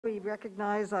We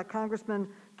recognize Congressman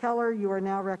Keller. You are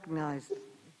now recognized.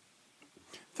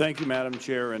 Thank you, Madam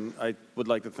Chair, and I would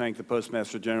like to thank the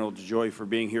Postmaster General DeJoy for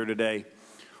being here today.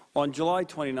 On July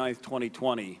 29,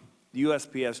 2020, the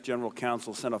USPS General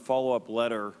Counsel sent a follow-up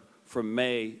letter from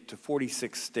May to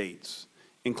 46 states,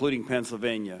 including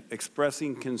Pennsylvania,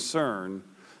 expressing concern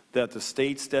that the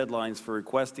state's deadlines for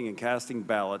requesting and casting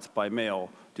ballots by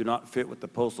mail do not fit with the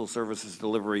Postal Service's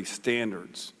delivery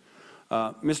standards.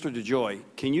 Mr. DeJoy,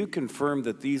 can you confirm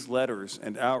that these letters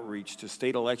and outreach to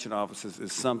state election offices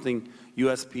is something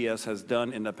USPS has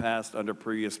done in the past under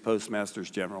previous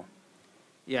Postmasters General?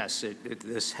 Yes,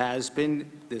 this has been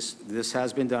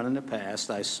done in the past.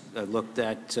 I looked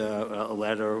at a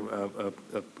letter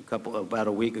about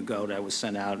a week ago that was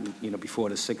sent out, before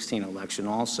the 2016 election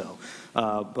also.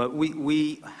 But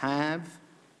we have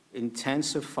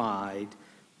intensified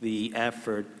the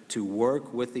effort to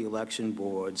work with the election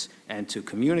boards and to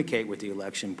communicate with the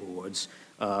election boards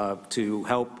to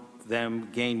help them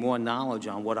gain more knowledge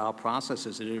on what our process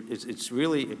is. It's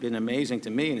really been amazing to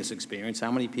me in this experience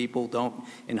how many people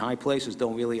in high places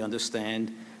don't really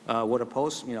understand what a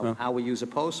post, how we use a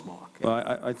postmark.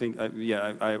 Well, I think,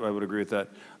 yeah, I would agree with that.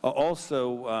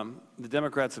 Also, the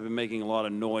Democrats have been making a lot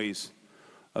of noise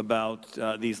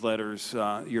about these letters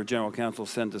your general counsel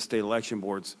sent to state election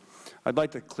boards. I'd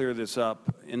like to clear this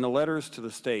up. In the letters to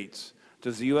the states,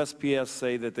 does the USPS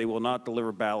say that they will not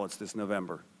deliver ballots this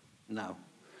November? No,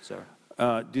 sir.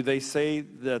 Do they say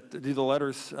that, do the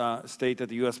letters state that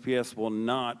the USPS will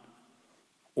not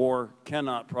or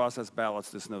cannot process ballots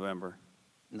this November?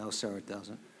 No, sir, it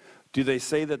doesn't. Do they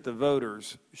say that the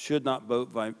voters should not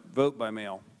vote by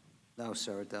mail? No,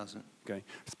 sir, it doesn't. Okay.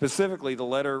 Specifically, the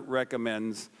letter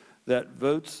recommends that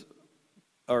voters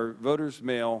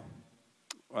mail,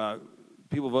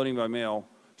 people voting by mail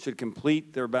should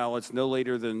complete their ballots no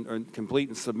later than, or complete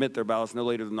and submit their ballots no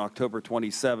later than October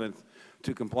 27th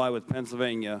to comply with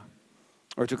Pennsylvania,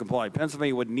 or to comply.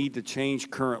 Pennsylvania would need to change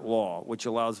current law, which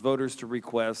allows voters to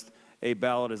request a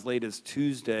ballot as late as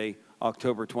Tuesday,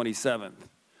 October 27th.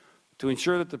 To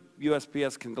ensure that the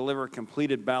USPS can deliver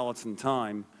completed ballots in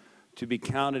time to be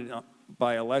counted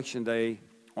by Election Day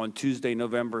on Tuesday,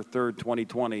 November 3rd,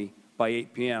 2020 by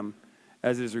 8 p.m.,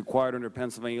 as is required under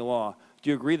Pennsylvania law. Do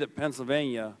you agree that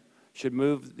Pennsylvania should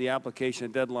move the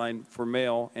application deadline for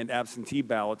mail and absentee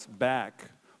ballots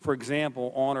back, for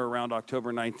example, on or around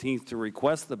October 19th to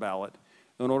request the ballot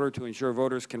in order to ensure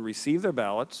voters can receive their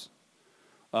ballots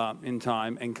in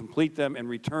time and complete them and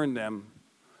return them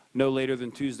no later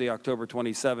than Tuesday, October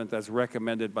 27th, as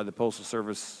recommended by the Postal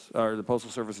Service or the Postal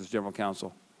Service's General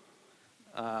Counsel?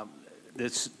 I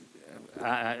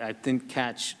didn't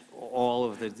catch all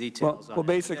of the details. Well,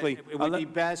 basically, it would be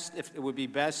best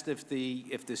if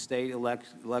the state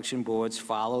election boards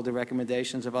follow the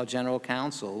recommendations of our General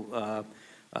Counsel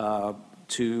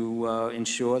to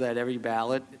ensure that every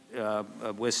ballot,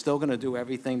 we're still going to do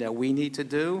everything that we need to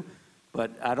do, but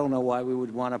I don't know why we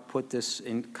would want to put this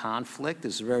in conflict.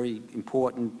 It's a very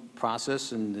important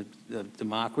process in the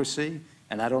democracy,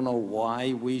 and I don't know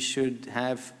why we should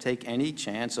take any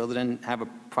chance other than have a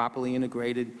properly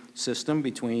integrated system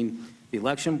between the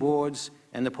election boards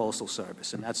and the Postal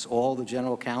Service. And that's all the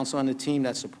General Counsel and the team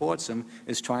that supports him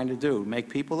is trying to do, make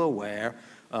people aware.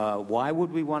 Why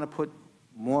would we want to put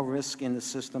more risk in the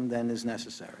system than is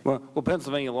necessary? Well,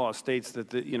 Pennsylvania law states that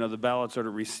the ballots are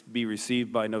to be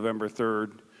received by November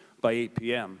 3rd by 8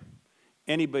 p.m.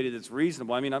 Anybody that's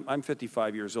reasonable, I mean, I'm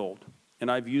 55 years old,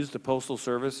 and I've used the Postal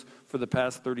Service for the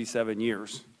past 37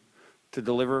 years to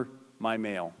deliver my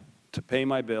mail, to pay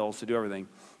my bills, to do everything.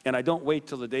 And I don't wait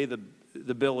till the day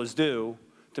the bill is due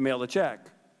to mail the check.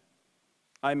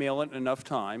 I mail it in enough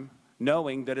time,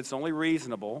 knowing that it's only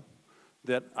reasonable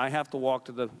that I have to walk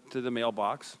to the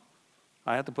mailbox.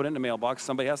 I have to put it in the mailbox.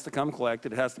 Somebody has to come collect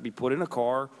it. It has to be put in a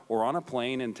car or on a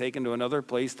plane and taken to another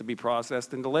place to be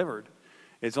processed and delivered.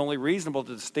 It's only reasonable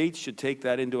that the states should take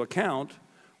that into account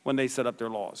when they set up their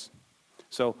laws.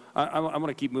 So I'm going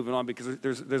to keep moving on because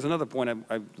there's another point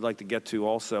I'd like to get to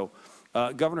also.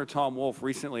 Governor Tom Wolf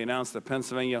recently announced that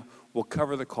Pennsylvania will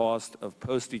cover the cost of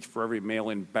postage for every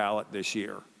mail-in ballot this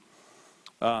year.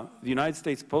 The United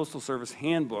States Postal Service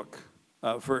Handbook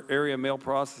for area mail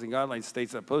processing guidelines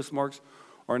states that postmarks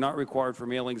are not required for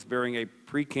mailings bearing a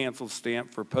pre-canceled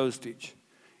stamp for postage.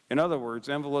 In other words,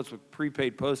 envelopes with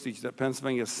prepaid postage that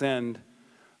Pennsylvania send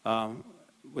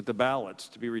with the ballots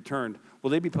to be returned, will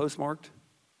they be postmarked?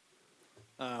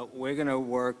 We're going to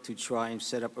work to try and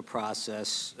set up a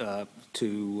process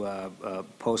to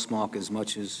postmark as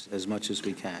much as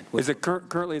we can. Is it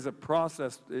currently, is it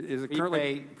processed, is it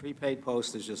currently? Prepaid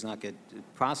postage does not get,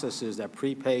 process is that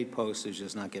prepaid postage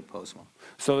does not get postmarked.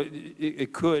 So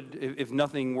it could, if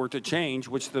nothing were to change,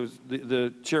 which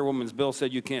the chairwoman's bill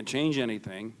said you can't change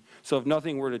anything. So if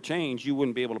nothing were to change, you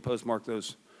wouldn't be able to postmark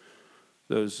those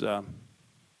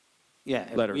Yeah,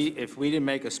 letters. if we didn't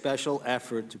make a special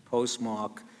effort to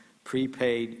postmark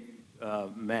prepaid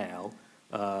mail,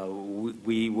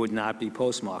 we would not be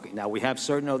postmarking. Now, we have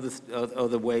certain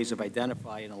other ways of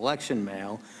identifying election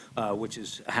mail, which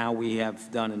is how we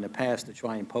have done in the past to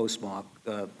try and postmark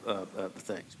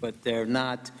things, but they're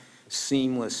not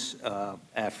seamless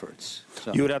efforts.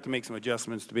 So, You would have to make some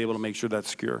adjustments to be able to make sure that's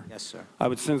secure. yes, sir. I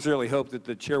would sincerely hope that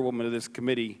the chairwoman of this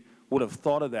committee would have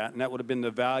thought of that, and that would have been the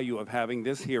value of having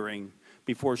this hearing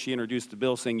before she introduced the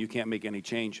bill saying you can't make any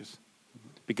changes.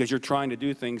 Because you're trying to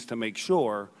do things to make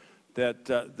sure that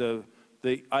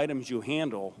the items you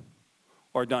handle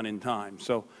are done in time.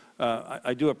 So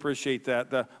I do appreciate that.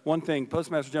 The one thing,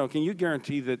 Postmaster General, can you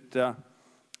guarantee that,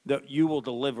 that you will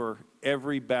deliver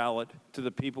every ballot to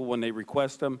the people when they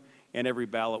request them and every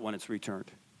ballot when it's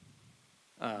returned?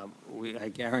 I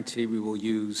guarantee we will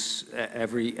use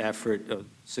every effort of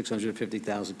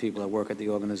 650,000 people that work at the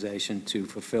organization to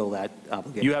fulfill that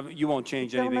obligation. You won't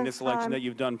change anything this election that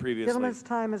you've done previously. Gentleman's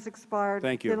time has expired.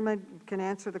 Thank you. Gentleman can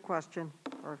answer the question.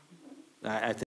 Or I think